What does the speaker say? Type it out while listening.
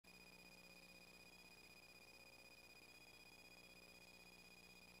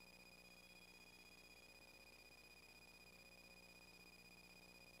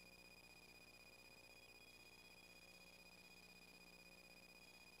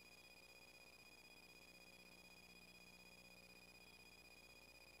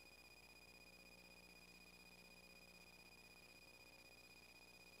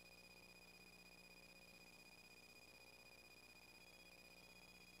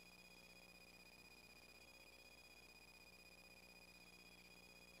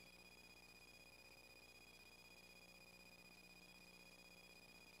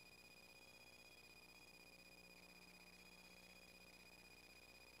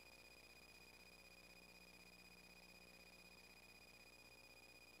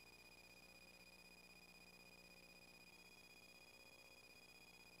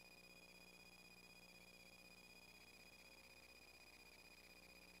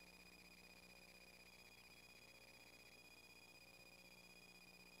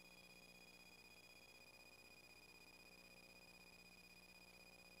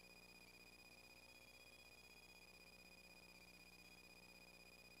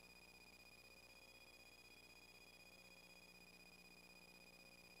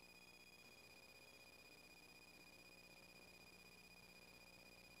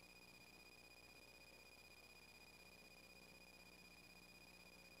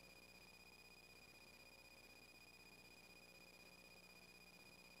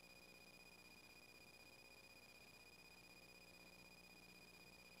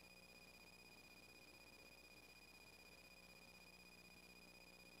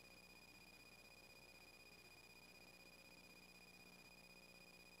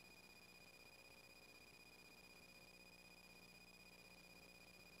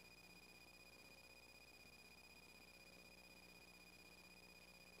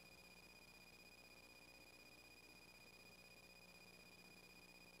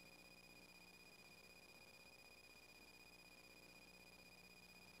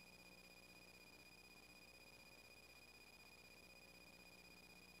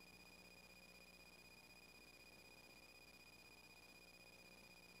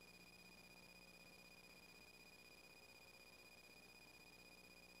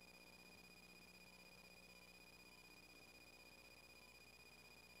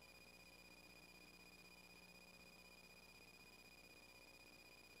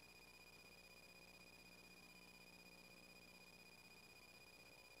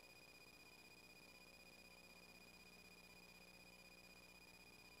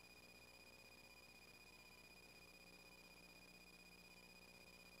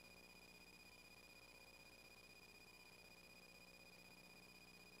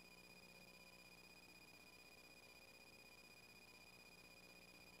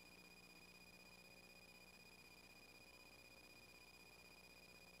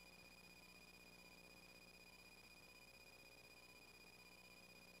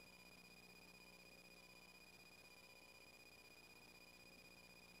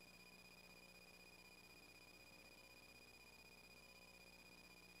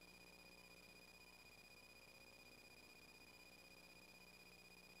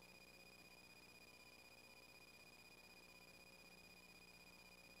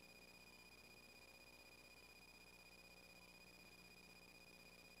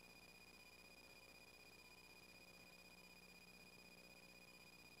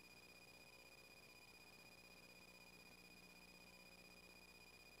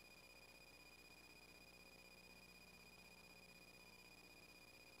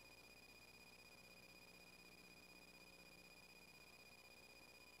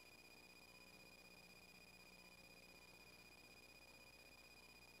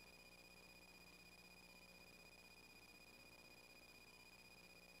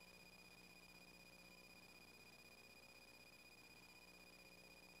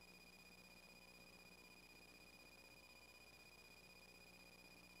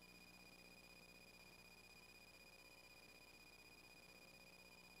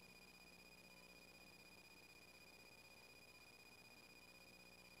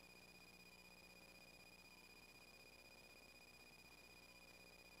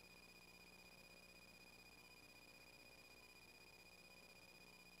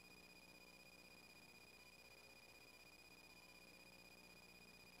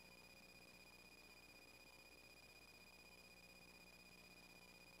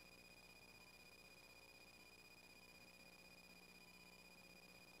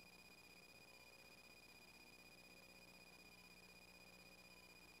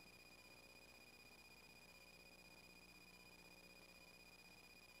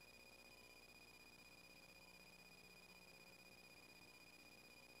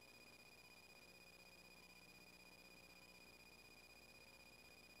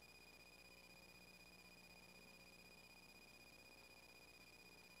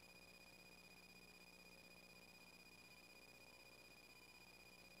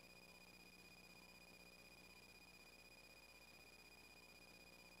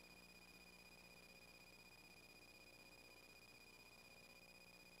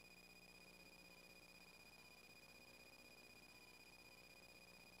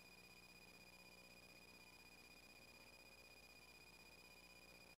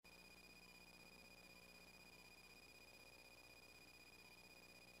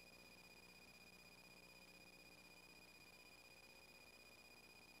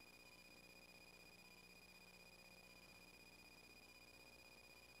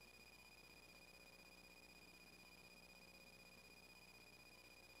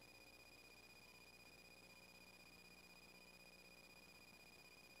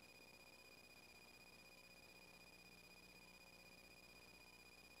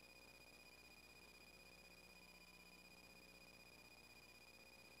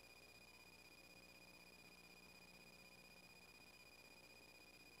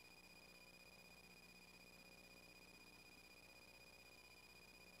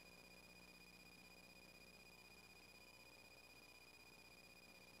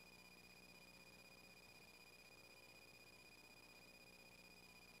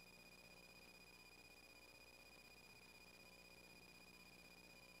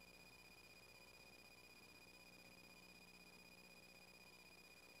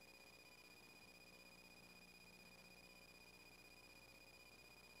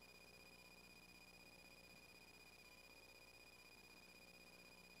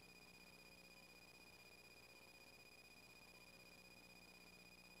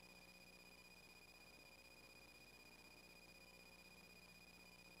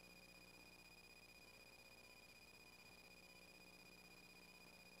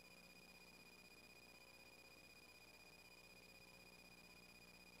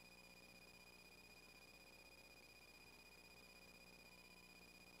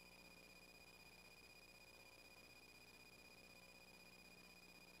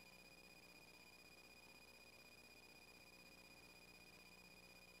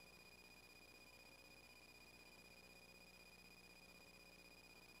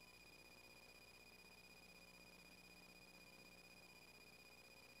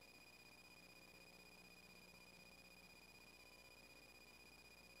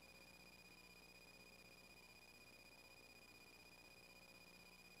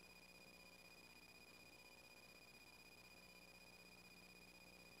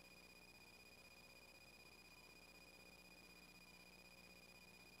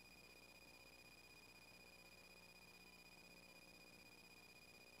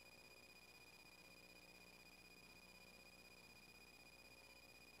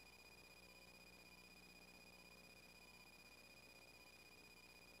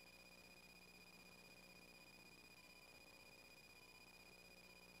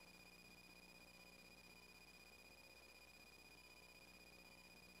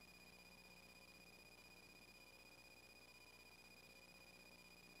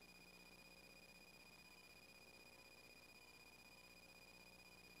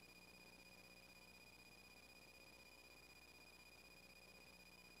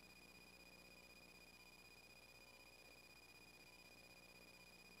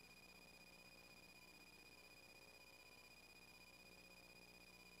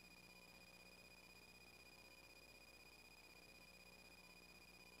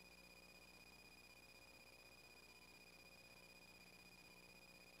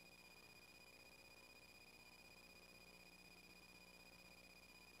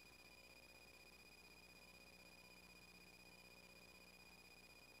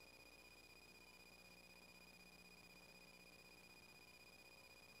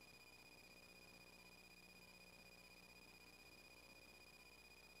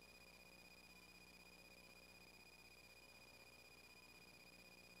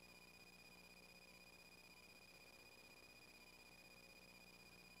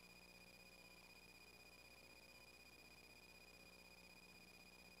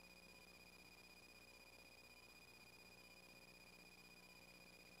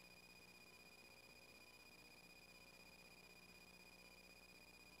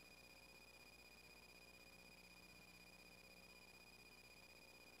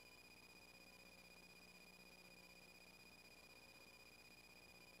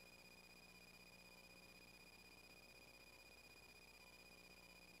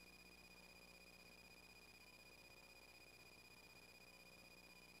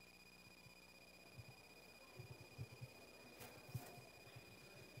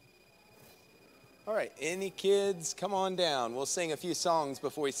All right, any kids, come on down. We'll sing a few songs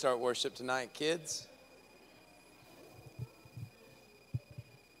before we start worship tonight, kids.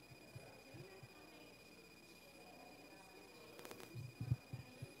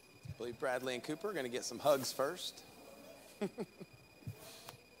 I believe Bradley and Cooper are going to get some hugs first. All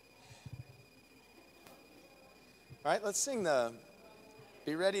right, let's sing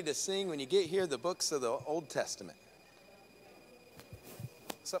be ready to sing when you get here the books of the Old Testament.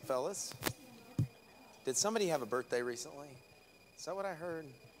 What's up, fellas? Did somebody have a birthday recently? Is that what I heard?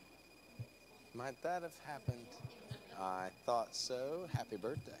 Might that have happened? I thought so. Happy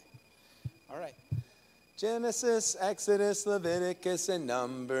birthday. All right. Genesis, Exodus, Leviticus, and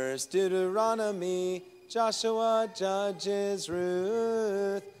Numbers, Deuteronomy, Joshua, Judges,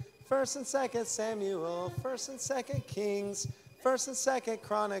 Ruth, 1st and 2nd Samuel, 1st and 2nd Kings, 1st and 2nd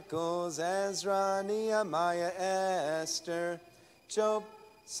Chronicles, Ezra, Nehemiah, Esther, Job,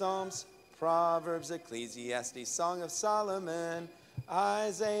 Psalms, Proverbs, Ecclesiastes, Song of Solomon,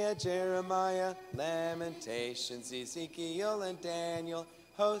 Isaiah, Jeremiah, Lamentations, Ezekiel and Daniel,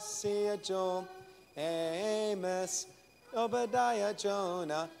 Hosea, Joel, Amos, Obadiah,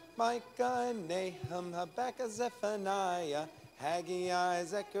 Jonah, Micah, Nahum, Habakkuk, Zephaniah, Haggai,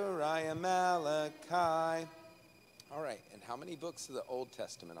 Zechariah, Malachi. All right, and how many books of the Old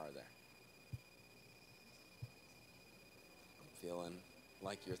Testament are there? I'm feeling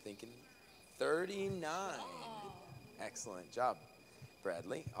like you're thinking 39. Excellent job,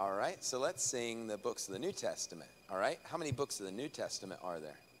 Bradley. All right, so let's sing the books of the New Testament. All right, how many books of the New Testament are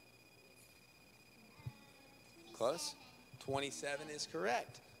there? Close? 27 is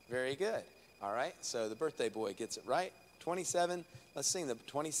correct. Very good. All right, so the birthday boy gets it right. 27. Let's sing the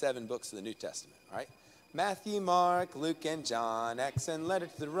 27 books of the New Testament. All right. Matthew, Mark, Luke, and John, Acts and letter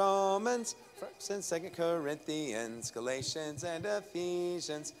to the Romans, 1st and 2nd Corinthians, Galatians and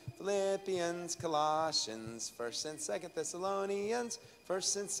Ephesians, Philippians, Colossians, 1st and 2nd Thessalonians,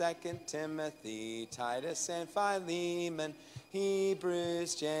 1st and 2nd Timothy, Titus and Philemon,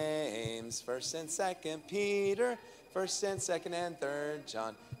 Hebrews, James, 1st and 2nd Peter, 1st and 2nd and 3rd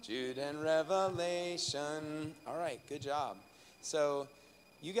John, Jude and Revelation. All right, good job. So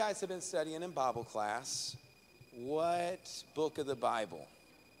you guys have been studying in Bible class. What book of the Bible?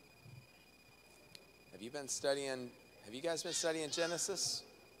 Have you guys been studying Genesis?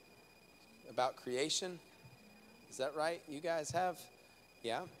 About creation? Is that right? You guys have?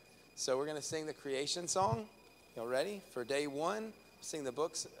 Yeah? So we're going to sing the creation song. Y'all ready? For day one, sing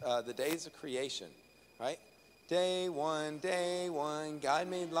the days of creation. Right? Day one, God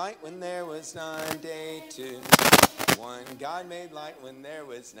made light when there was none. Day two, God made light when there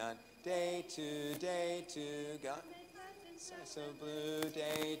was none. Day two, God sky so blue.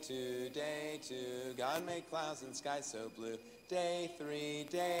 Day two, God made clouds and sky so blue. Day three,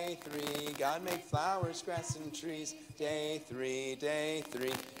 God made flowers, grass, and trees. Day three,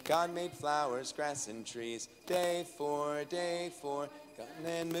 God made flowers, grass, and trees. Day four, sun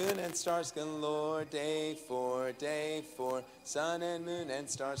and moon and stars galore. Day four, sun and moon and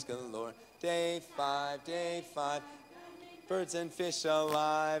stars galore. Day five, birds and fish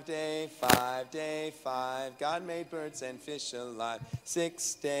alive. Day five, God made birds and fish alive.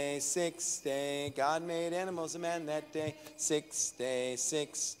 Sixth day, God made animals and man that day. Sixth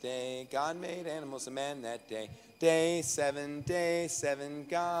day, God made animals and man that day. Day seven,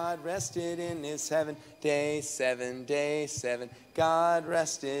 God rested in his heaven. Day seven, God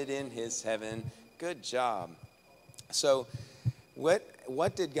rested in his heaven. Good job. So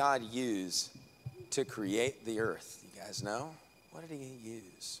what did God use to create the earth? You guys know? What did he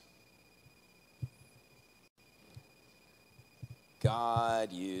use?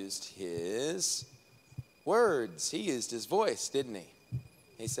 God used his words. He used his voice, didn't he?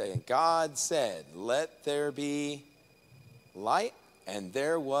 He said, God said, let there be light, and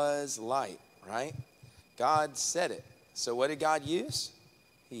there was light, right? God said it. So what did God use?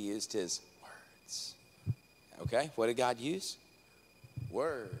 He used his words. Okay, what did God use?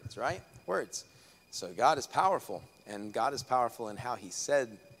 Words, right? Words. So God is powerful, and God is powerful in how he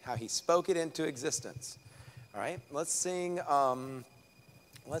spoke it into existence. All right, let's sing,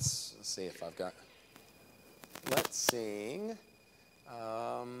 let's see if I've got, let's sing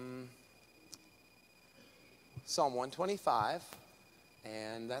Psalm 125,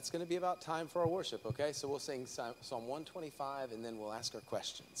 and that's going to be about time for our worship, okay? So we'll sing Psalm 125, and then we'll ask our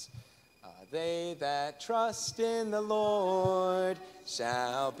questions. They that trust in the Lord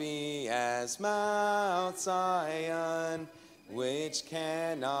shall be as Mount Zion, which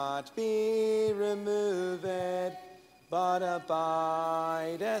cannot be removed, but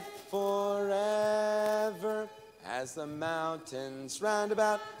abideth forever. As the mountains round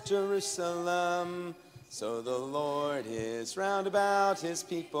about Jerusalem, so the Lord is round about his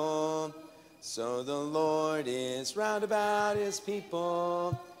people. So the Lord is round about his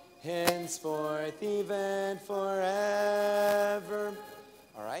people, henceforth even forever.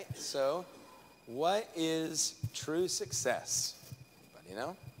 All right, so what is true success? Anybody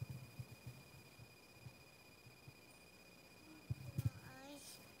know?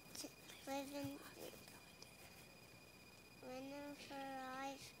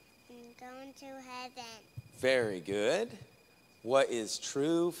 Going to heaven. Very good. What is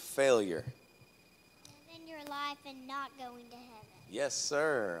true failure? Living your life and not going to heaven. Yes,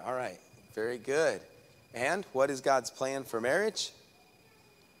 sir. All right. Very good. And what is God's plan for marriage?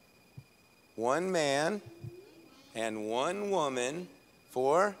 One man and one woman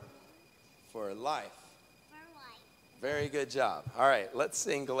for life. For life. Very good job. All right, let's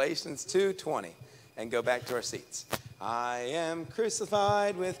sing Galatians 2:20 and go back to our seats. I am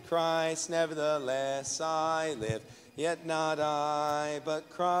crucified with Christ, nevertheless I live. Yet not I, but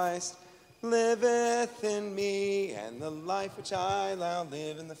Christ liveth in me. And the life which I now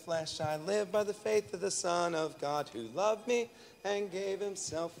live in the flesh, I live by the faith of the Son of God, who loved me and gave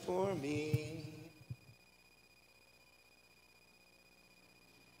himself for me.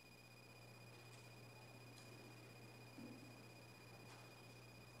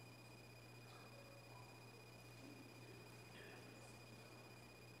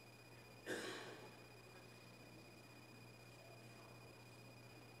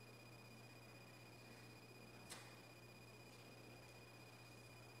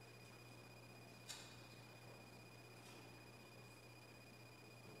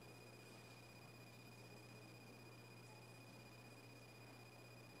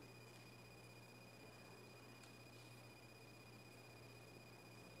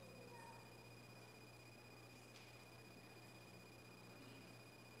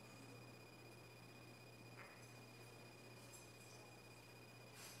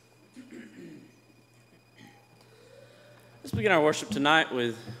 Let's begin our worship tonight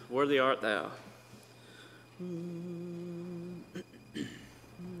with Worthy Art Thou.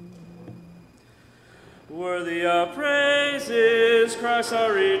 Worthy of praises, Christ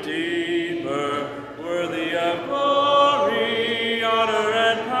our Redeemer, worthy of glory, honor,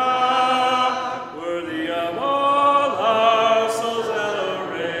 and power, worthy of all our souls'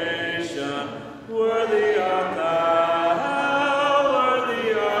 adoration, worthy art thou,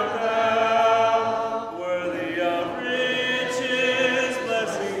 worthy art thou, worthy of riches,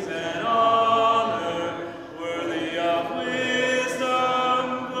 blessings, and honor, worthy of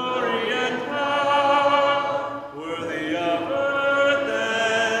wisdom, glory, and power, worthy of earth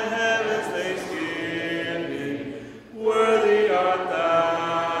and heaven's thanksgiving, worthy art thou,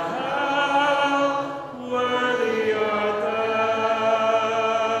 worthy art thou.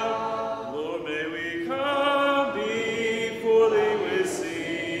 Lord, may we come before thee with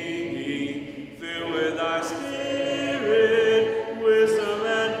singing, filled with thy spirit, wisdom,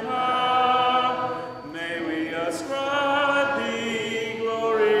 and power. May we ascribe thee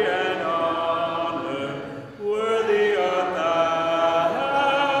glory and honor. Worthy art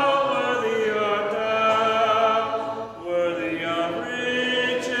thou, worthy art thou, worthy of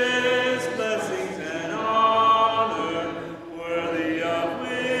riches, blessings, and honor, worthy of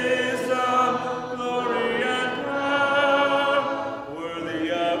wisdom, glory, and power,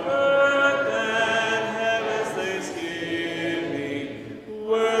 worthy of earth and heaven's thanksgiving,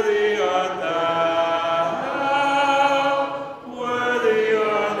 worthy art thou, worthy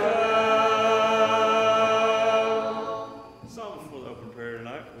art thou. Psalm for the open prayer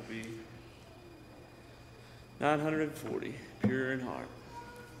tonight will be 940, Pure in Heart.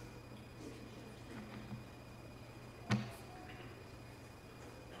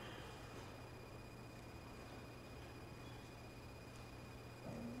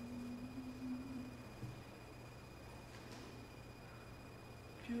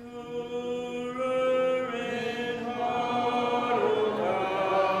 Purer in heart, O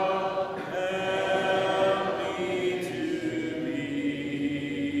God, help me to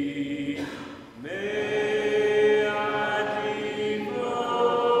be. May I devote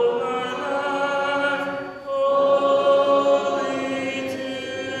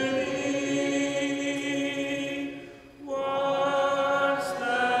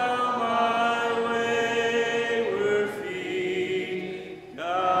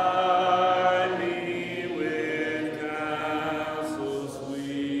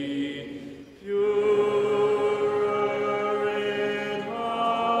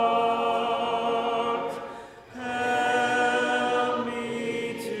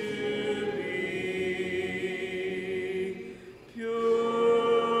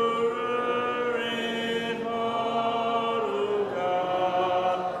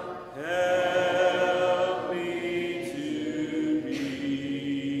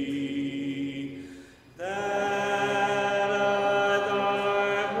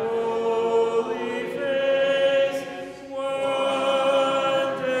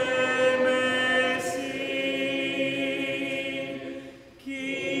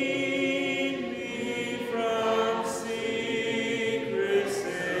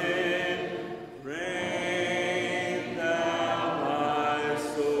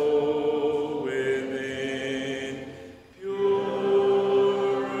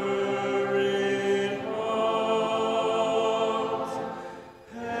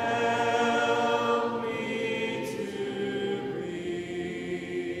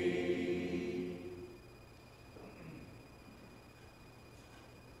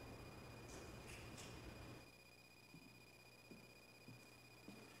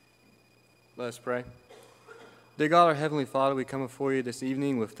Let us pray. Dear God, our Heavenly Father, we come before you this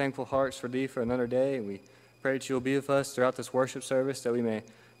evening with thankful hearts for Thee for another day, and we pray that You will be with us throughout this worship service, that we may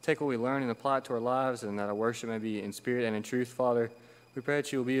take what we learn and apply it to our lives, and that our worship may be in spirit and in truth, Father. We pray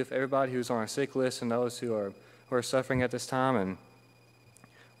that You will be with everybody who's on our sick list and those who are suffering at this time, and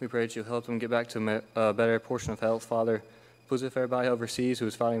we pray that You'll help them get back to a better portion of health, Father. Please with everybody overseas who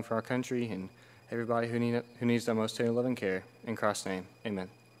is fighting for our country and everybody who needs the most tender loving care. In Christ's name, amen.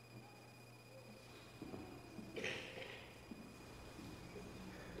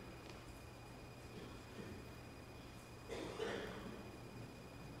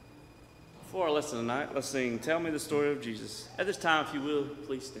 For our lesson tonight, let's sing Tell Me the Story of Jesus. At this time, if you will,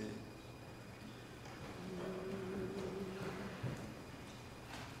 please stand.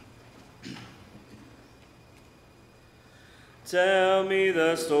 Tell me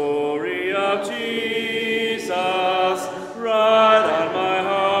the story of Jesus, write on my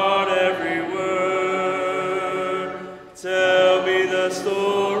heart every word. Tell me the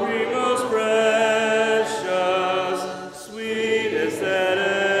story most precious, sweetest that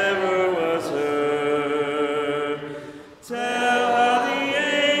ever was heard. Tell how the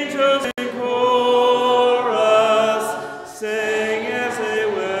angels in chorus sang as they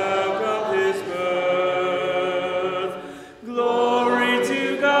welcomed His birth. Glory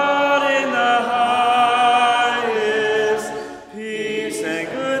to God in the highest, peace and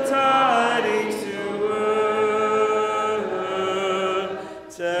good tidings to earth.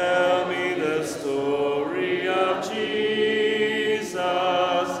 Tell me the story of Jesus,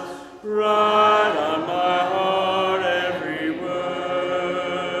 write on my heart every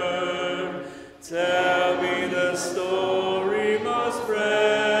word. Tell me the story most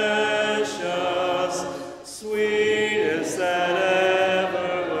precious, sweetest that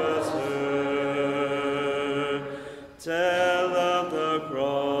ever was heard. Tell of the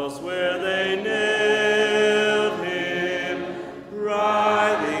cross where they nailed Him,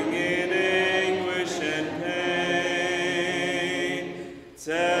 writhing in anguish and pain.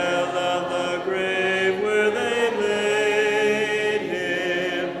 Tell of the grave where they laid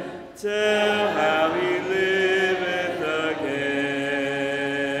Him. Tell how He liveth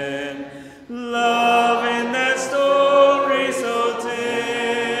again. Love in that story so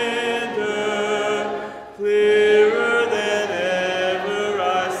tender, clearer than ever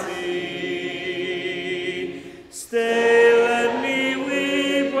I see. Stay, let me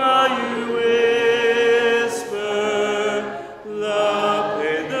weep while you whisper, love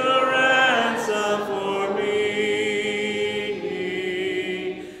paid the ransom for me.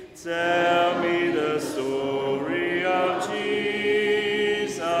 Tell me the story of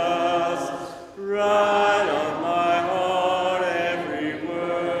Jesus, write on my heart every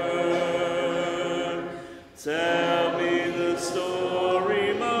word. Tell me the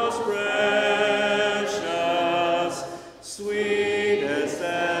story most precious, sweetest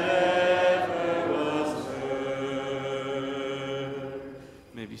that ever was heard.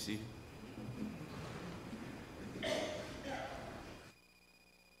 May be seated.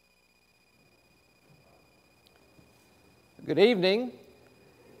 Good evening.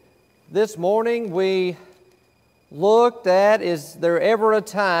 This morning we looked at, is there ever a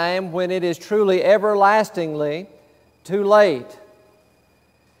time when it is truly everlastingly too late?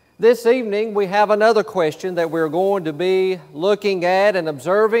 This evening we have another question that we're going to be looking at and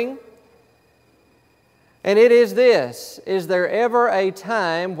observing. And it is this: is there ever a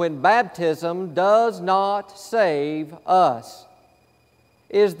time when baptism does not save us?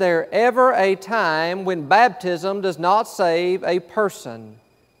 Is there ever a time when baptism does not save a person?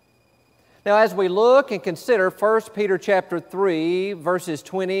 Now, as we look and consider 1 Peter chapter 3, verses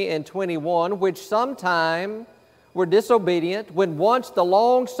 20 and 21, which sometime were disobedient, when once the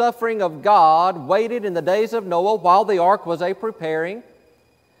long-suffering of God waited in the days of Noah while the ark was a-preparing,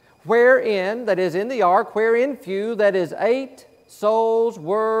 wherein, that is in the ark, wherein few, that is 8 souls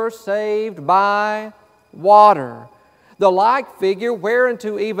were saved by water. The like figure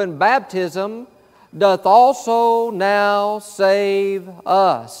whereunto even baptism doth also now save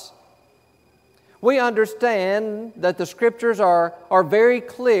us. We understand that the Scriptures are very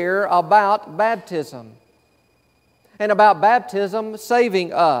clear about baptism and about baptism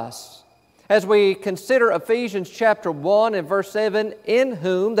saving us. As we consider Ephesians chapter 1 and verse 7, in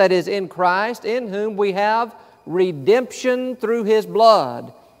whom, that is in Christ, in whom we have redemption through His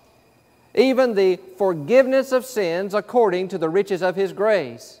blood, even the forgiveness of sins according to the riches of His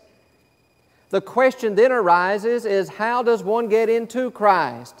grace. The question then arises is, how does one get into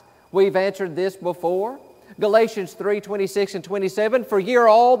Christ? We've answered this before. Galatians 3:26 and 27, for ye are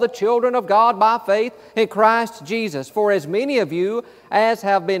all the children of God by faith in Christ Jesus. For as many of you as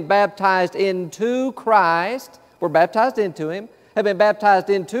have been baptized into Christ, were baptized into Him, have been baptized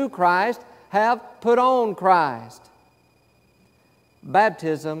into Christ, have put on Christ.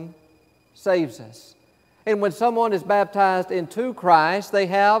 Baptism saves us. And when someone is baptized into Christ, they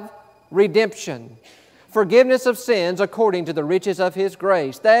have redemption, forgiveness of sins according to the riches of His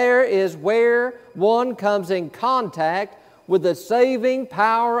grace. There is where one comes in contact with the saving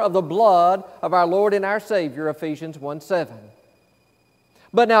power of the blood of our Lord and our Savior, Ephesians 1:7.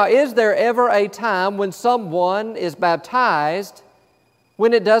 But now, is there ever a time when someone is baptized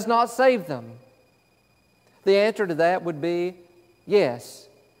when it does not save them? The answer to that would be yes.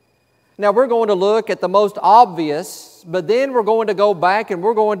 Now, we're going to look at the most obvious, but then we're going to go back and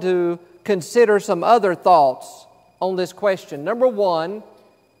we're going to consider some other thoughts on this question. Number one,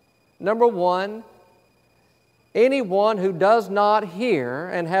 anyone who does not hear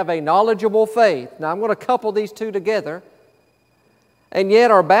and have a knowledgeable faith. Now, I'm going to couple these two together, and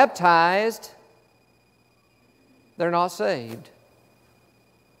yet are baptized, they're not saved.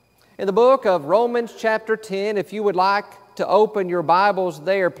 In the book of Romans chapter 10, if you would like to open your Bibles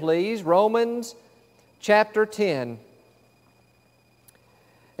there, please. Romans chapter 10.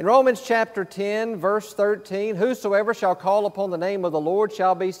 In Romans chapter 10, verse 13, whosoever shall call upon the name of the Lord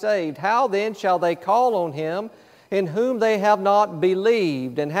shall be saved. How then shall they call on Him in whom they have not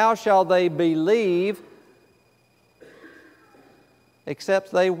believed? And how shall they believe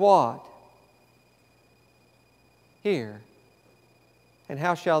except they what? Hear. And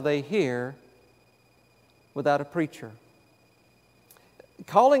how shall they hear without a preacher?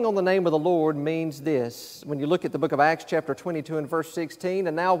 Calling on the name of the Lord means this. When you look at the book of Acts chapter 22 and verse 16,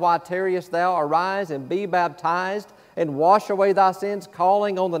 and now why tarriest thou? Arise and be baptized and wash away thy sins,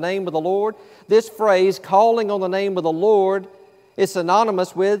 calling on the name of the Lord. This phrase, calling on the name of the Lord, is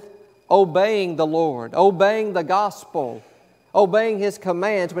synonymous with obeying the Lord, obeying the gospel, obeying His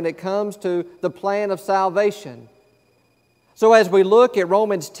commands when it comes to the plan of salvation. So as we look at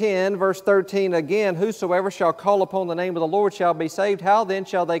Romans 10, verse 13 again, whosoever shall call upon the name of the Lord shall be saved. How then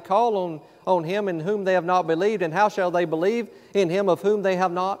shall they call on Him in whom they have not believed? And how shall they believe in Him of whom they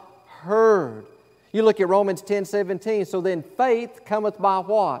have not heard? You look at Romans 10:17. So then faith cometh by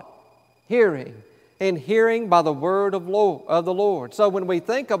what? Hearing. And hearing by the word of the Lord. So when we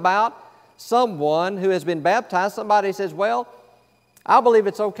think about someone who has been baptized, somebody says, well, I believe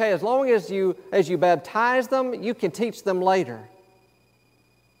it's okay. As long as you baptize them, you can teach them later.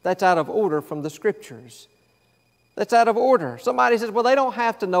 That's out of order from the Scriptures. That's out of order. Somebody says, well, they don't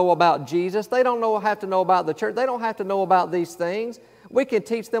have to know about Jesus. They don't have to know about the church. They don't have to know about these things. We can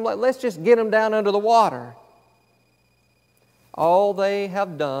teach them. Let's just get them down under the water. All they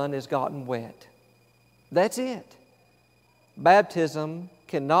have done is gotten wet. That's it. Baptism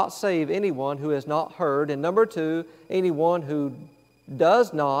cannot save anyone who has not heard. And number two, anyone who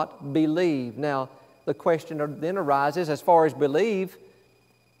does not believe. Now, the question then arises, as far as believe,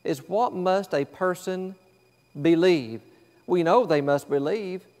 is what must a person believe? We know they must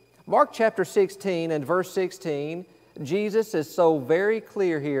believe. Mark chapter 16 and verse 16, Jesus is so very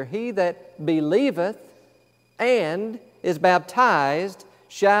clear here. He that believeth and is baptized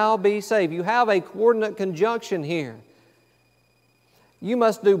shall be saved. You have a coordinate conjunction here. You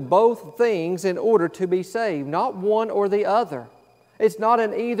must do both things in order to be saved, not one or the other. It's not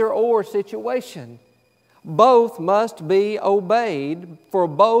an either-or situation. Both must be obeyed, for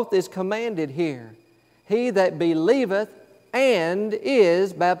both is commanded here. He that believeth and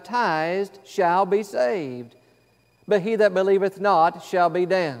is baptized shall be saved, but he that believeth not shall be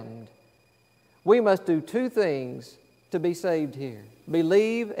damned. We must do two things to be saved here.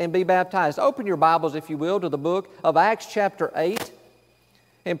 Believe and be baptized. Open your Bibles, if you will, to the book of Acts chapter 8.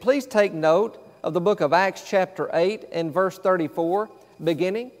 And please take note of the book of Acts chapter 8 and verse 34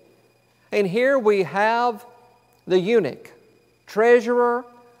 beginning. And here we have the eunuch, treasurer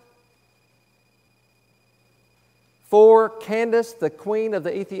for Candace, the queen of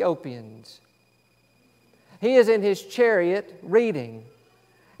the Ethiopians. He is in his chariot reading.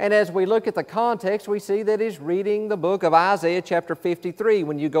 And as we look at the context, we see that he's reading the book of Isaiah chapter 53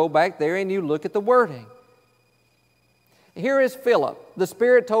 when you go back there and you look at the wording. Here is Philip. The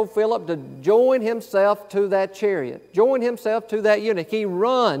Spirit told Philip to join himself to that chariot, join himself to that eunuch. He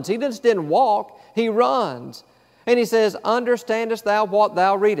runs. He just didn't walk, he runs. And he says, understandest thou what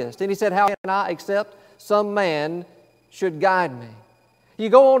thou readest? And he said, how can I except some man should guide me? You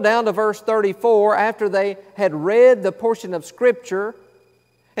go on down to verse 34, after they had read the portion of Scripture,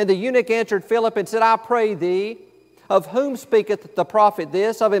 and the eunuch answered Philip and said, I pray thee, Of whom speaketh the prophet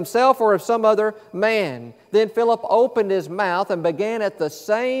this? Of himself or of some other man? Then Philip opened his mouth and began at the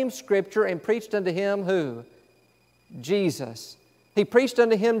same Scripture and preached unto him who? Jesus. He preached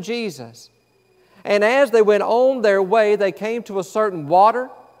unto him Jesus. And as they went on their way, they came to a certain water.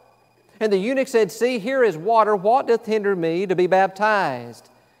 And the eunuch said, See, here is water. What doth hinder me to be baptized?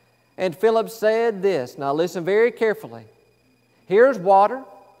 And Philip said this. Now listen very carefully. Here's water.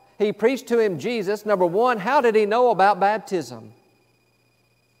 He preached to him Jesus. Number one, how did he know about baptism?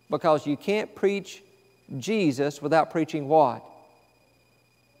 Because you can't preach Jesus without preaching what?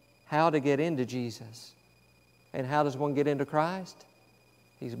 How to get into Jesus. And how does one get into Christ?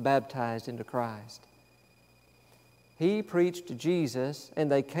 He's baptized into Christ. He preached to Jesus,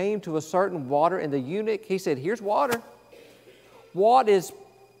 and they came to a certain water, and the eunuch, he said, Here's water. What is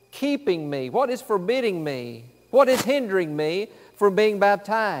keeping me? What is forbidding me? What is hindering me from being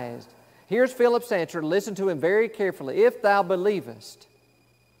baptized? Here's Philip's answer. Listen to him very carefully. If thou believest,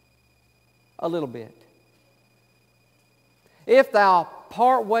 a little bit. If thou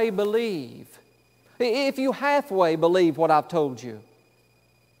partway believe, if you halfway believe what I've told you.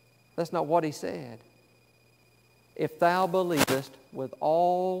 That's not what he said. If thou believest with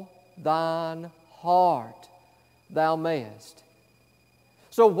all thine heart, thou mayest.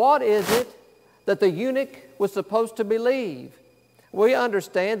 So what is it that the eunuch was supposed to believe? We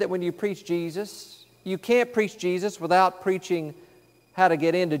understand that when you preach Jesus, you can't preach Jesus without preaching how to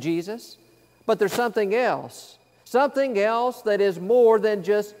get into Jesus. But there's something else. Something else that is more than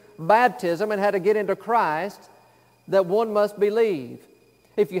just baptism and how to get into Christ that one must believe.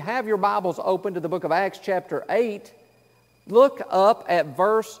 If you have your Bibles open to the book of Acts chapter 8, look up at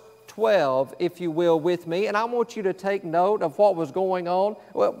verse 12, if you will, with me. And I want you to take note of what was going on.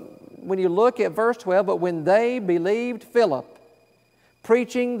 Well, when you look at verse 12, but when they believed Philip,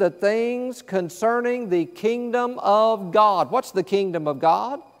 preaching the things concerning the kingdom of God. What's the kingdom of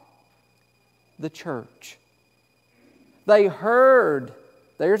God? The church. They heard.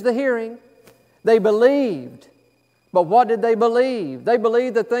 There's the hearing. They believed. But what did they believe? They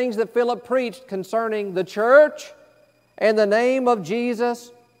believed the things that Philip preached concerning the church and the name of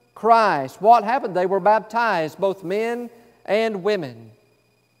Jesus Christ. What happened? They were baptized, both men and women.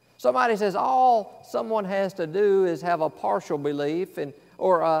 Somebody says all someone has to do is have a partial belief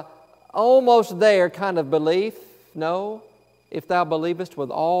or a almost there kind of belief. No. If thou believest with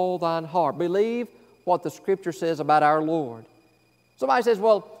all thine heart. Believe what the Scripture says about our Lord. Somebody says,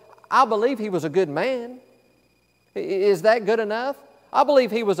 well, I believe He was a good man. Is that good enough? I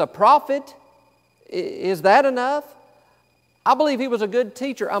believe He was a prophet. Is that enough? I believe He was a good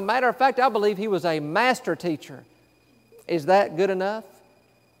teacher. A matter of fact, I believe He was a master teacher. Is that good enough?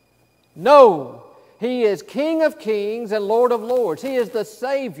 No. He is King of kings and Lord of lords. He is the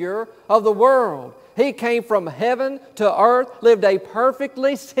Savior of the world. He came from heaven to earth, lived a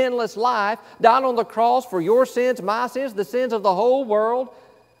perfectly sinless life, died on the cross for your sins, my sins, the sins of the whole world,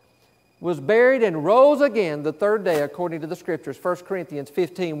 was buried and rose again the third day according to the Scriptures, 1 Corinthians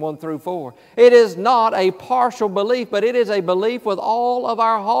 15, 1 through 4. It is not a partial belief, but it is a belief with all of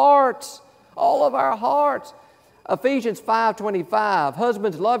our hearts. All of our hearts. Ephesians 5:25,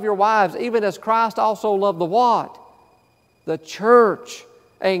 husbands, love your wives, even as Christ also loved the what? The church,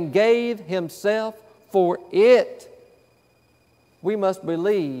 and gave Himself for it. We must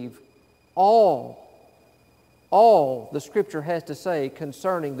believe all the Scripture has to say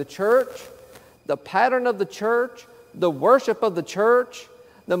concerning the church, the pattern of the church, the worship of the church,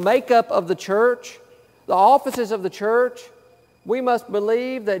 the makeup of the church, the offices of the church. We must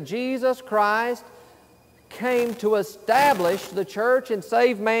believe that Jesus Christ came to establish the church and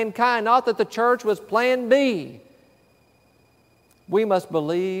save mankind, not that the church was plan B. We must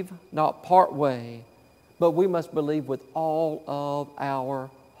believe not part way, but we must believe with all of our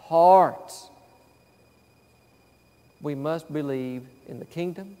hearts. We must believe in the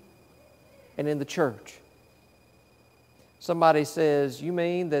kingdom and in the church. Somebody says, you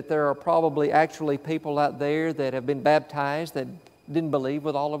mean that there are probably actually people out there that have been baptized that didn't believe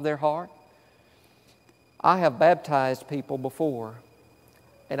with all of their heart? I have baptized people before,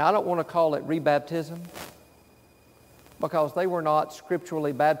 and I don't want to call it rebaptism because they were not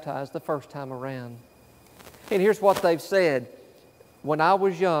scripturally baptized the first time around. And here's what they've said. When I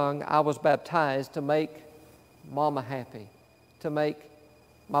was young, I was baptized to make Mama happy, to make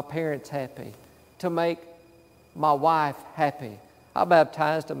my parents happy, to make my wife happy. I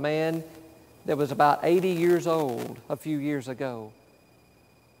baptized a man that was about 80 years old a few years ago.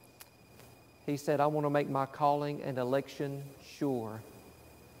 He said, I want to make my calling and election sure.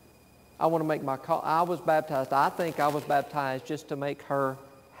 I want to make my call. I was baptized. I think I was baptized just to make her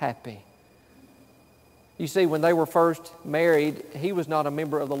happy. You see, when they were first married, he was not a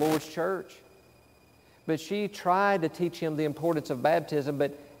member of the Lord's church. But she tried to teach him the importance of baptism,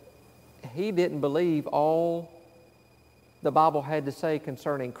 but he didn't believe all the Bible had to say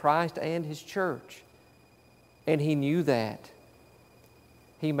concerning Christ and His church. And he knew that.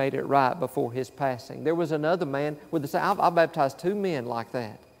 He made it right before his passing. There was another man with the same. I baptized 2 men like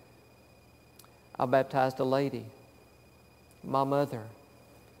that. I baptized a lady, my mother.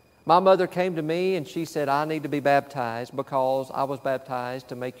 My mother came to me and she said, I need to be baptized because I was baptized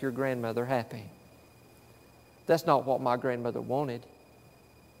to make your grandmother happy. That's not what my grandmother wanted.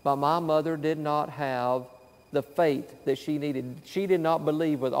 But my mother did not have the faith that she needed. She did not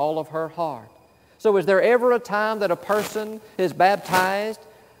believe with all of her heart. So is there ever a time that a person is baptized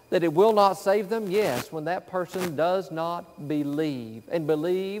that it will not save them? Yes, when that person does not believe, and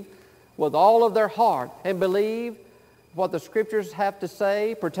believe with all of their heart, and believe what the Scriptures have to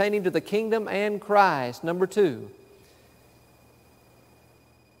say pertaining to the kingdom and Christ. Number 2,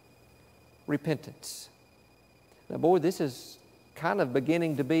 repentance. Now, boy, this is kind of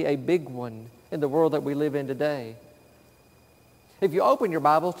beginning to be a big one in the world that we live in today. If you open your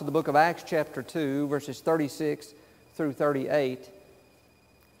Bibles to the book of Acts chapter 2, verses 36 through 38,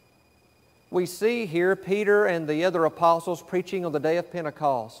 we see here Peter and the other apostles preaching on the day of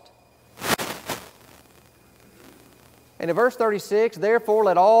Pentecost. And in verse 36, therefore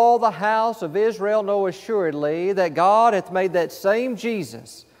let all the house of Israel know assuredly that God hath made that same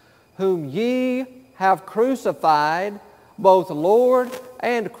Jesus, whom ye have crucified, both Lord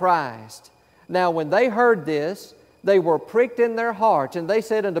and Christ. Now when they heard this, they were pricked in their hearts, and they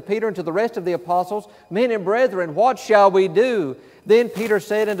said unto Peter and to the rest of the apostles, Men and brethren, what shall we do? Then Peter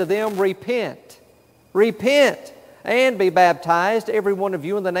said unto them, Repent, repent, and be baptized, every one of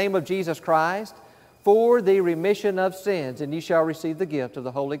you, in the name of Jesus Christ, for the remission of sins, and ye shall receive the gift of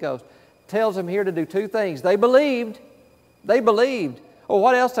the Holy Ghost. Tells them here to do 2 things. They believed. They believed. Well,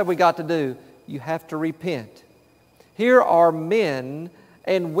 what else have we got to do? You have to repent. Here are men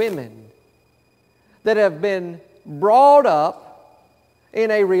and women that have been brought up in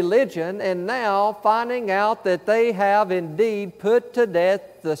a religion and now finding out that they have indeed put to death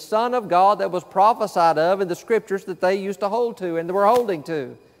the Son of God that was prophesied of in the Scriptures that they used to hold to and were holding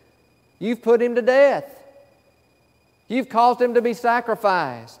to. You've put Him to death. You've caused Him to be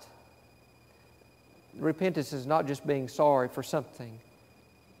sacrificed. Repentance is not just being sorry for something.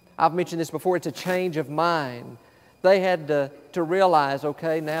 I've mentioned this before, it's a change of mind. They had to realize,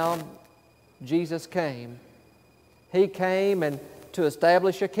 okay, now Jesus came. He came and to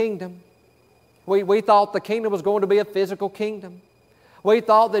establish a kingdom. We thought the kingdom was going to be a physical kingdom. We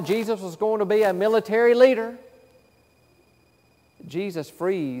thought that Jesus was going to be a military leader. Jesus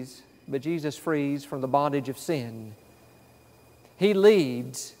frees, but Jesus frees from the bondage of sin. He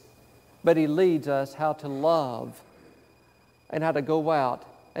leads, but He leads us how to love and how to go out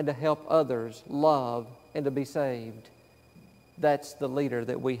and to help others love and to be saved. That's the leader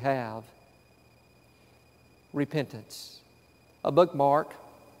that we have. Repentance. A bookmark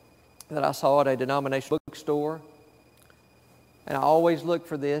that I saw at a denominational bookstore, and I always look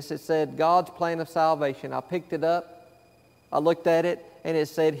for this. It said, God's plan of salvation. I picked it up, I looked at it, and it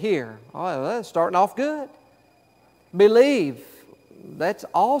said here. Oh, well, that's starting off good. Believe. That's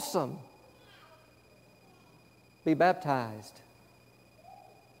awesome. Be baptized.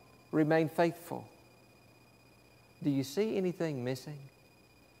 Remain faithful. Do you see anything missing?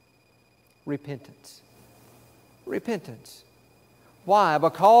 Repentance. Repentance. Why?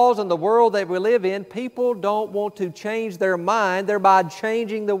 Because in the world that we live in, people don't want to change their mind, thereby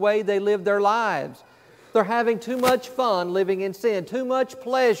changing the way they live their lives. They're having too much fun living in sin, too much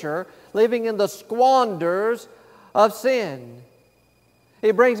pleasure living in the squanders of sin.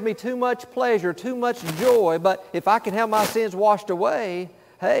 It brings me too much pleasure, too much joy, but if I can have my sins washed away,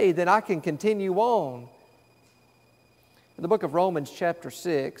 hey, then I can continue on. In the book of Romans chapter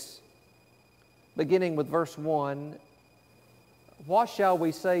 6, beginning with verse 1, what shall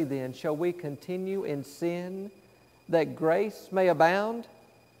we say then? Shall we continue in sin that grace may abound?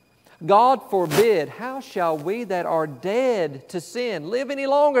 God forbid. How shall we that are dead to sin live any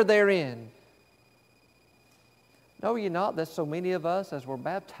longer therein? Know ye not that so many of us, as were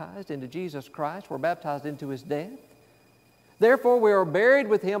baptized into Jesus Christ, were baptized into His death? Therefore we are buried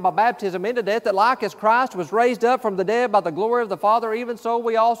with Him by baptism into death, that like as Christ was raised up from the dead by the glory of the Father, even so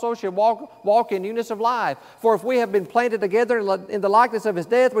we also should walk in newness of life. For if we have been planted together in the likeness of His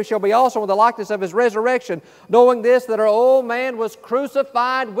death, we shall be also in the likeness of His resurrection, knowing this, that our old man was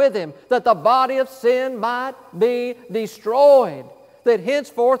crucified with Him, that the body of sin might be destroyed, that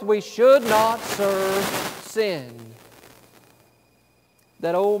henceforth we should not serve sin.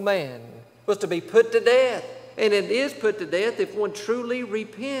 That old man was to be put to death. And it is put to death if one truly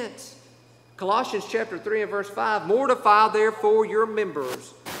repents. Colossians chapter 3 and verse 5, mortify therefore your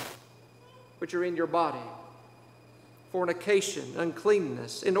members which are in your body. Fornication,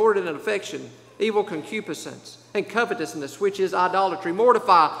 uncleanness, inordinate affection, evil concupiscence, and covetousness, which is idolatry.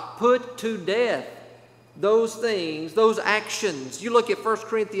 Mortify, put to death those things, those actions. You look at 1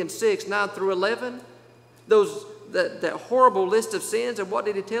 Corinthians 6, 9 through 11, that horrible list of sins, and what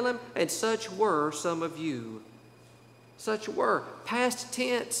did he tell him? And such were some of you. Such were. Past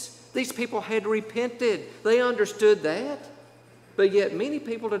tense. These people had repented. They understood that. But yet many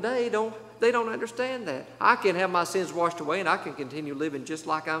people today don't understand that. I can have my sins washed away and I can continue living just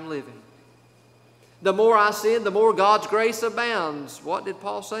like I'm living. The more I sin, the more God's grace abounds. What did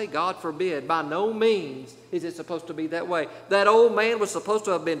Paul say? God forbid. By no means is it supposed to be that way. That old man was supposed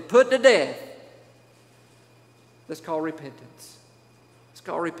to have been put to death. That's called repentance. It's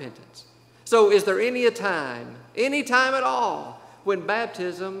called repentance. So is there any time at all, when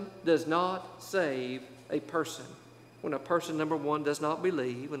baptism does not save a person? When a person, number one, does not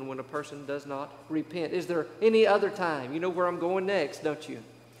believe, and when a person does not repent. Is there any other time? You know where I'm going next, don't you?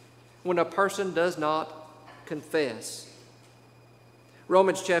 When a person does not confess.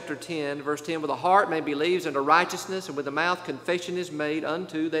 Romans chapter 10, verse 10, with the heart man believes unto righteousness, and with the mouth confession is made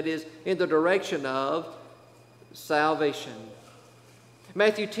unto, that is, in the direction of salvation.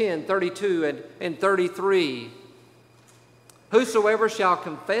 Matthew 10, 32 and 33. Whosoever shall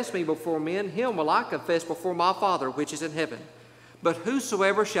confess me before men, him will I confess before my Father which is in heaven. But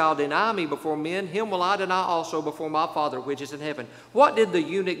whosoever shall deny me before men, him will I deny also before my Father which is in heaven. What did the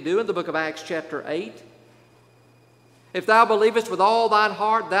eunuch do in the book of Acts chapter 8? If thou believest with all thine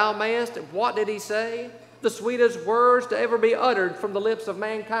heart, thou mayest. What did he say? The sweetest words to ever be uttered from the lips of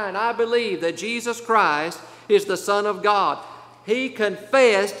mankind. I believe that Jesus Christ is the Son of God. He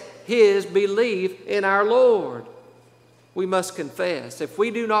confessed his belief in our Lord. We must confess. If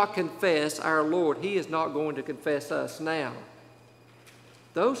we do not confess our Lord, he is not going to confess us now.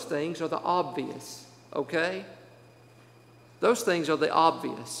 Those things are the obvious, okay? Those things are the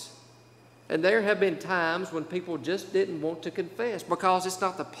obvious. And there have been times when people just didn't want to confess because it's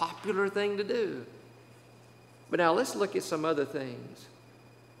not the popular thing to do. But now let's look at some other things.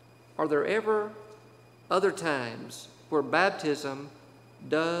 Are there ever other times where baptism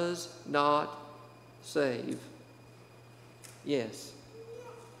does not save? Yes.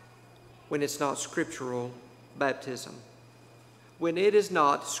 When it's not scriptural baptism. When it is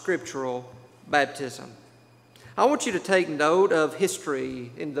not scriptural baptism. I want you to take note of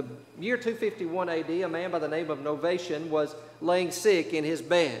history. In the year 251 AD, a man by the name of Novatian was laying sick in his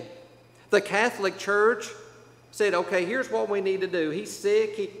bed. The Catholic Church said, okay, here's what we need to do. He's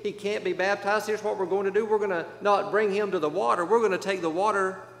sick. He can't be baptized. Here's what we're going to do. We're going to not bring him to the water. We're going to take the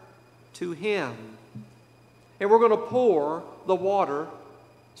water to him. And we're going to pour the water,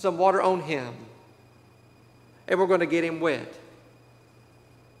 some water on him. And we're going to get him wet.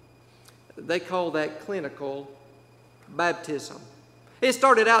 They call that clinical baptism. It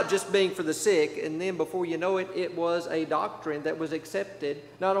started out just being for the sick, and then before you know it, it was a doctrine that was accepted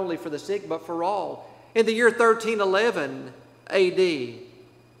not only for the sick, but for all. In the year 1311 AD,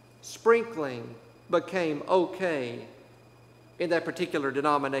 sprinkling became okay in that particular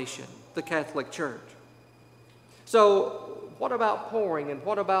denomination, the Catholic Church. So what about pouring and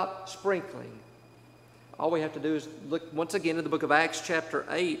what about sprinkling? All we have to do is look once again in the book of Acts chapter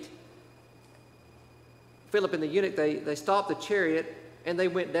 8. Philip and the eunuch, they stopped the chariot and they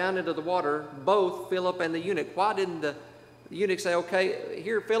went down into the water, both Philip and the eunuch. Why didn't the eunuch say, okay,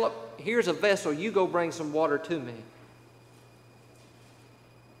 here, Philip, here's a vessel, you go bring some water to me?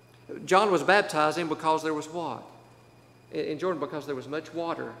 John was baptizing because there was what? In Jordan, because there was much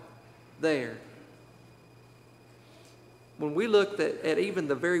water there. When we look at even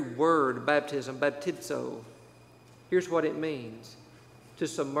the very word baptism, baptizo, here's what it means: to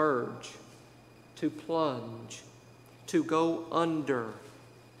submerge, to plunge, to go under,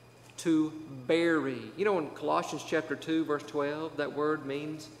 to bury. You know, in Colossians chapter 2, verse 12, that word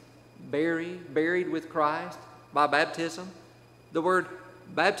means buried with Christ by baptism. The word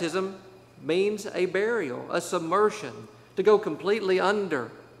baptism means a burial, a submersion, to go completely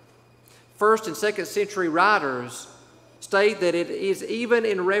under. First and second century writers state that it is even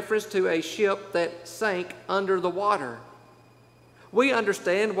in reference to a ship that sank under the water. We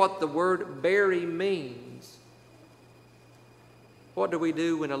understand what the word bury means. What do we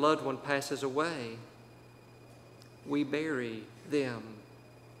do when a loved one passes away? We bury them.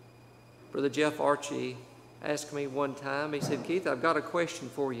 Brother Jeff Archie asked me one time, he said, Keith, I've got a question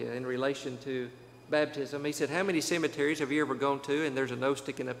for you in relation to baptism. He said, how many cemeteries have you ever gone to and there's a nose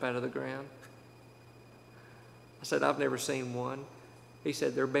sticking up out of the ground? I said, I've never seen one. He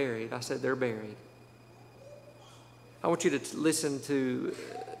said, they're buried. I said, they're buried. I want you to listen to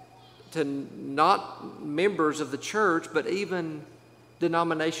not members of the church, but even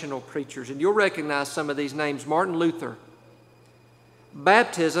denominational preachers. And you'll recognize some of these names. Martin Luther.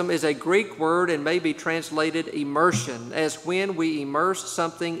 Baptism is a Greek word and may be translated immersion, as when we immerse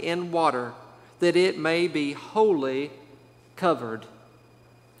something in water, that it may be wholly covered.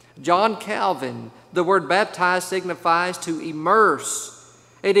 John Calvin, the word baptize signifies to immerse,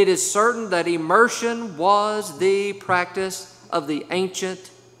 and it is certain that immersion was the practice of the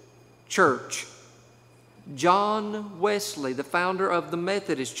ancient church. John Wesley, the founder of the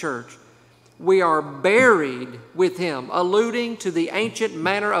Methodist Church, we are buried with him, alluding to the ancient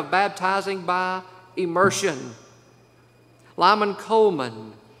manner of baptizing by immersion. Lyman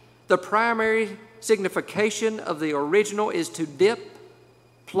Coleman, the primary signification of the original is to dip,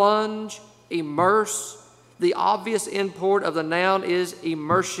 plunge, immerse. The obvious import of the noun is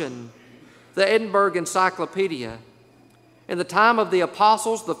immersion. The Edinburgh Encyclopedia. In the time of the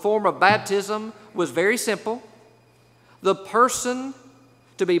apostles, the form of baptism was very simple. The person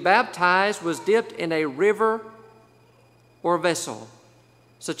to be baptized was dipped in a river or vessel,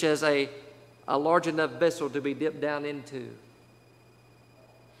 such as a large enough vessel to be dipped down into.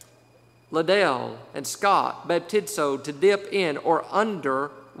 Liddell and Scott, baptizo, to dip in or under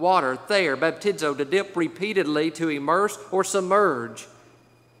water. Thayer, baptizo, to dip repeatedly, to immerse or submerge.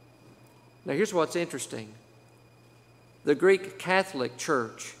 Now here's what's interesting. The Greek Catholic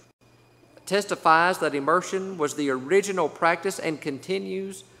Church testifies that immersion was the original practice and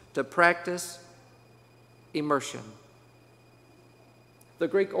continues to practice immersion. The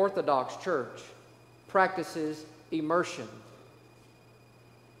Greek Orthodox Church practices immersion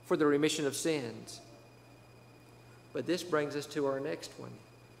for the remission of sins. But this brings us to our next one.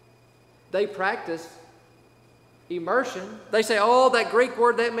 They practice immersion. They say, oh, that Greek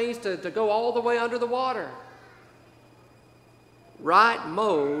word, that means to go all the way under the water. Right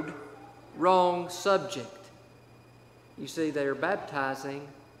mode, wrong subject. You see, they're baptizing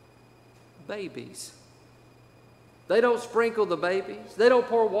babies. They don't sprinkle the babies. They don't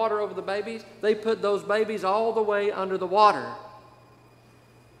pour water over the babies. They put those babies all the way under the water.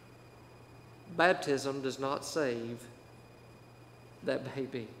 Baptism does not save that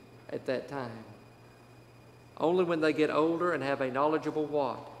baby at that time. Only when they get older and have a knowledgeable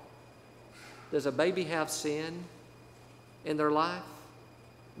walk. Does a baby have sin in their life?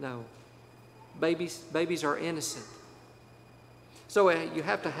 No. Babies are innocent. So you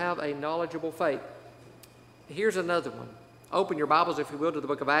have to have a knowledgeable faith. Here's another one. Open your Bibles, if you will, to the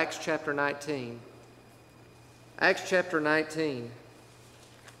book of Acts chapter 19. Acts chapter 19.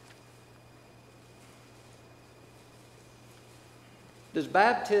 Does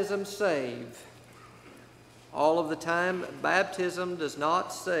baptism save? All of the time, baptism does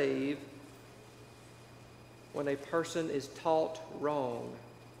not save when a person is taught wrong.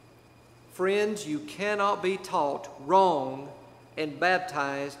 Friends, you cannot be taught wrong and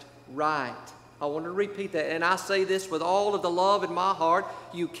baptized right. I want to repeat that, and I say this with all of the love in my heart.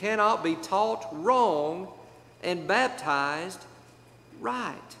 You cannot be taught wrong and baptized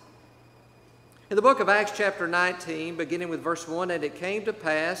right. In the book of Acts chapter 19, beginning with verse 1, and it came to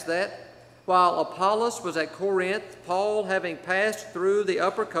pass that while Apollos was at Corinth, Paul, having passed through the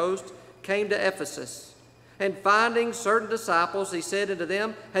upper coast, came to Ephesus. And finding certain disciples, he said unto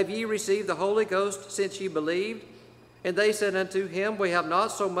them, Have ye received the Holy Ghost since ye believed? And they said unto him, We have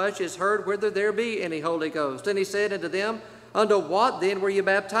not so much as heard whether there be any Holy Ghost. And he said unto them, Unto what then were ye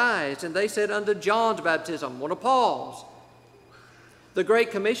baptized? And they said, Unto John's baptism. I want to pause. The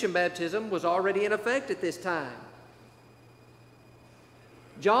Great Commission baptism was already in effect at this time.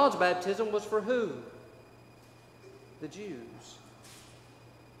 John's baptism was for who? The Jews.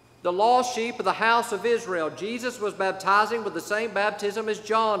 The lost sheep of the house of Israel. Jesus was baptizing with the same baptism as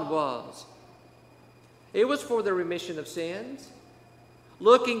John was. It was for the remission of sins.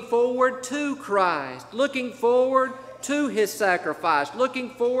 Looking forward to Christ. Looking forward to His sacrifice.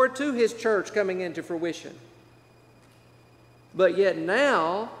 Looking forward to His church coming into fruition. But yet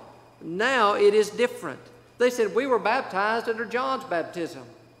now it is different. They said, we were baptized under John's baptism.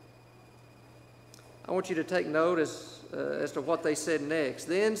 I want you to take note as to what they said next.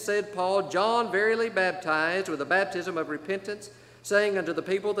 Then said Paul, John verily baptized with the baptism of repentance, saying unto the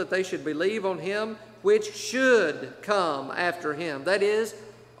people that they should believe on him which should come after him. That is,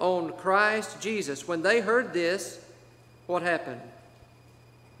 on Christ Jesus. When they heard this, what happened?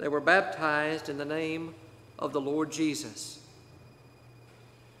 They were baptized in the name of the Lord Jesus.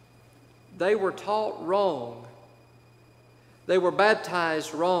 they were taught wrong. They were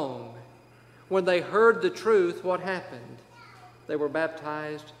baptized wrong. When they heard the truth, what happened? They were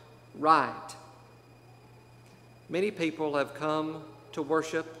baptized right. Many people have come to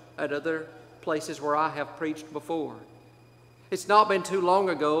worship at other places where I have preached before. It's not been too long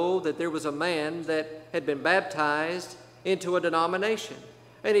ago that there was a man that had been baptized into a denomination.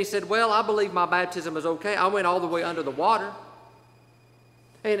 And he said, well, I believe my baptism is okay. I went all the way under the water.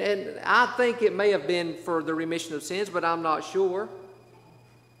 And I think it may have been for the remission of sins, but I'm not sure.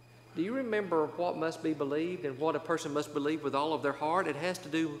 Do you remember what must be believed and what a person must believe with all of their heart? It has to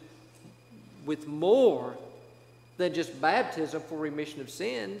do with more than just baptism for remission of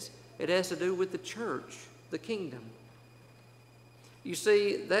sins. It has to do with the church, the kingdom. You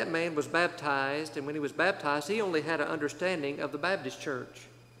see, that man was baptized, and when he was baptized, he only had an understanding of the Baptist church.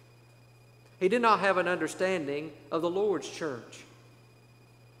 He did not have an understanding of the Lord's church.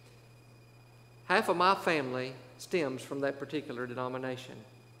 Half of my family stems from that particular denomination,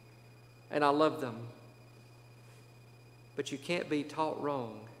 and I love them. But you can't be taught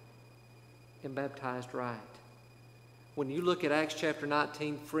wrong and baptized right. When you look at Acts chapter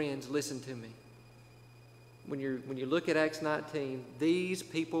 19, friends, listen to me. When you look at Acts 19, these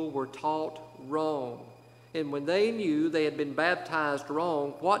people were taught wrong. And when they knew they had been baptized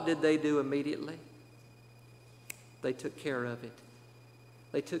wrong, what did they do immediately? They took care of it.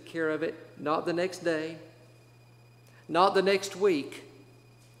 They took care of it not the next day, not the next week.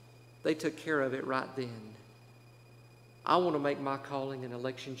 They took care of it right then. I want to make my calling and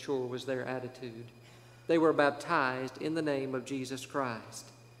election sure was their attitude. They were baptized in the name of Jesus Christ.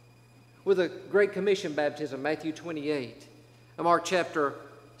 With a Great Commission baptism, Matthew 28, and Mark chapter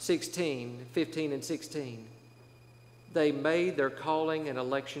 16, 15 and 16, they made their calling and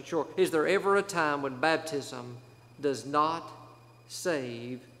election sure. Is there ever a time when baptism does not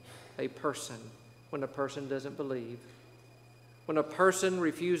save a person? When a person doesn't believe, when a person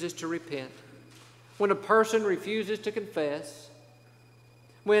refuses to repent, when a person refuses to confess,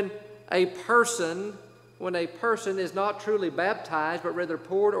 when a person is not truly baptized but rather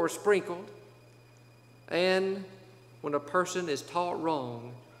poured or sprinkled, and when a person is taught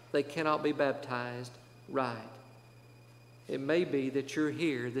wrong, they cannot be baptized right. It may be that you're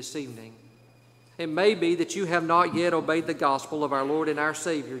here this evening. It may be that you have not yet obeyed the gospel of our Lord and our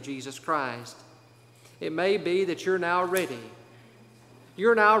Savior, Jesus Christ. It may be that you're now ready.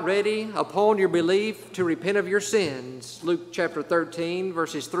 You're now ready upon your belief to repent of your sins. Luke chapter 13,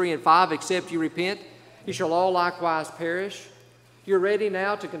 verses 3 and 5, except you repent, you shall all likewise perish. You're ready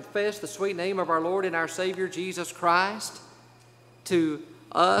now to confess the sweet name of our Lord and our Savior, Jesus Christ, to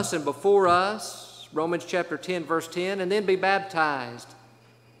us and before us, Romans chapter 10, verse 10, and then be baptized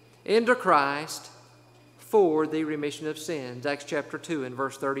into Christ for the remission of sins, Acts chapter 2 and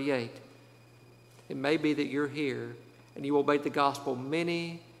verse 38. It may be that you're here and you obeyed the gospel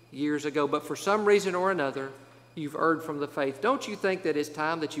many years ago, but for some reason or another, you've erred from the faith. Don't you think that it's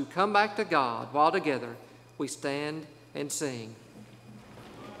time that you come back to God while together we stand and sing?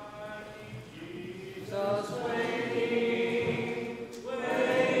 Jesus,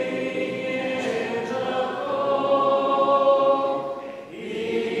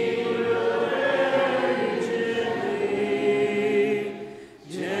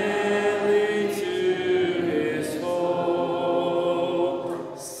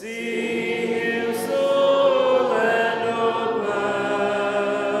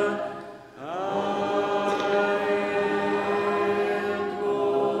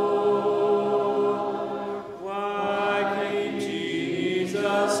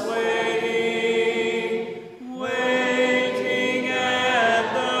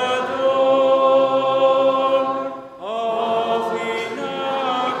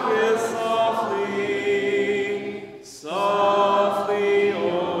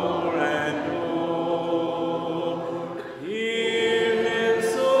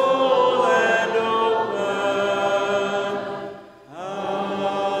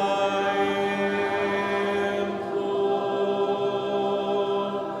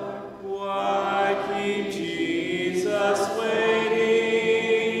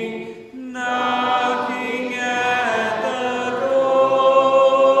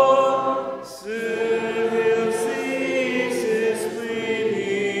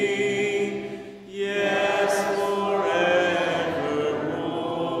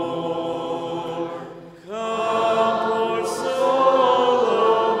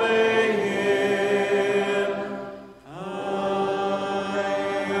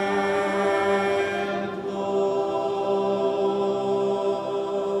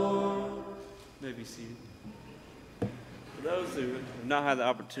 have not had the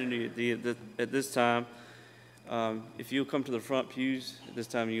opportunity at this time, if you'll come to the front pews, at this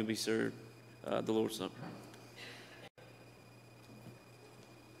time you'll be served the Lord's Supper.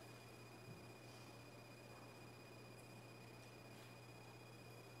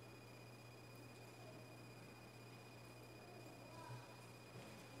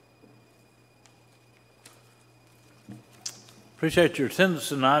 Appreciate your attendance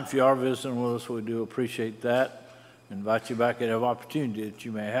tonight. If you are visiting with us, we do appreciate that. Invite you back at every opportunity that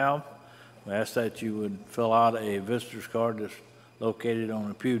you may have. We ask that you would fill out a visitor's card that's located on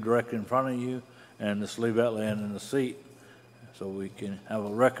the pew directly in front of you, and just leave that laying in the seat so we can have a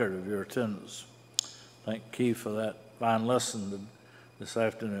record of your attendance. Thank Keith for that fine lesson this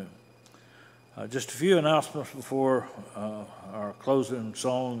afternoon. Just a few announcements before our closing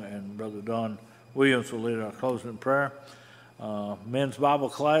song, and Brother Don Williams will lead our closing prayer. Men's Bible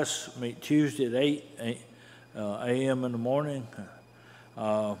class meet Tuesday at 8 a.m. in the morning.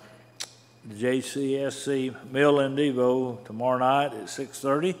 The JCSC Meal and Devo tomorrow night at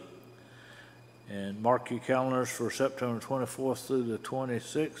 6:30. And mark your calendars for September 24th through the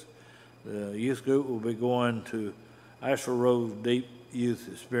 26th. The youth group will be going to Ashford Road Deep Youth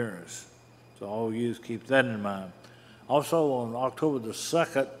Experience. So all youth, keep that in mind. Also on October the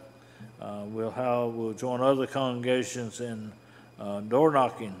 2nd, we'll join other congregations in door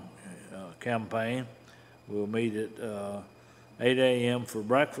knocking campaign. We'll meet at 8 a.m. for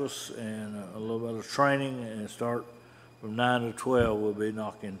breakfast and a little bit of training, and start from 9 to 12. We'll be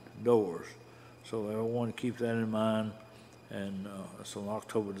knocking doors. So everyone keep that in mind, and it's on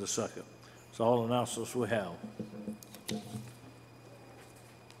October the 2nd. That's all the announcements we have.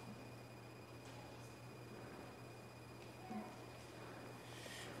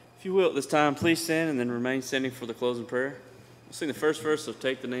 If you will, at this time, please stand and then remain standing for the closing prayer. We'll sing the first verse of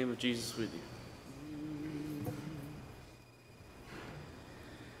Take the Name of Jesus With You.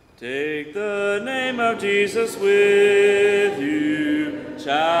 Take the name of Jesus with you,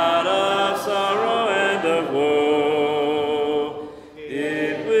 child of sorrow and of woe.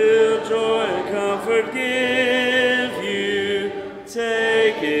 It will joy and comfort give you.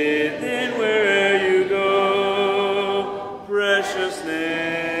 Take it then where'er you go. Precious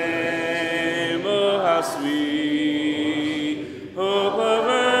name, oh how sweet, hope of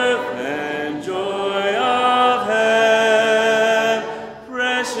earth and joy of heaven.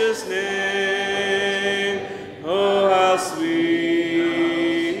 Precious name, oh how sweet,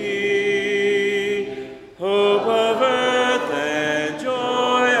 hope of earth and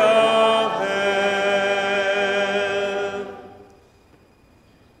joy of heaven.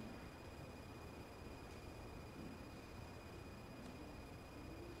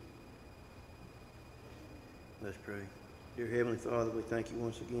 Let's pray. Dear Heavenly Father, we thank you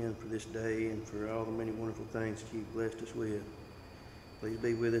once again for this day and for all the many wonderful things that you've blessed us with. Please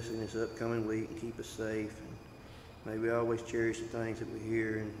be with us in this upcoming week and keep us safe. And may we always cherish the things that we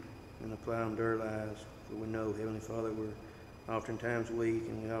hear and apply them to our lives. For we know, Heavenly Father, we're oftentimes weak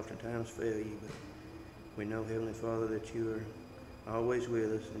and we oftentimes fail you. But we know, Heavenly Father, that you are always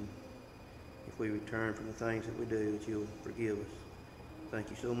with us. And if we return from the things that we do, that you'll forgive us.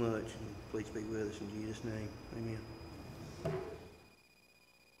 Thank you so much. And please be with us in Jesus' name. Amen.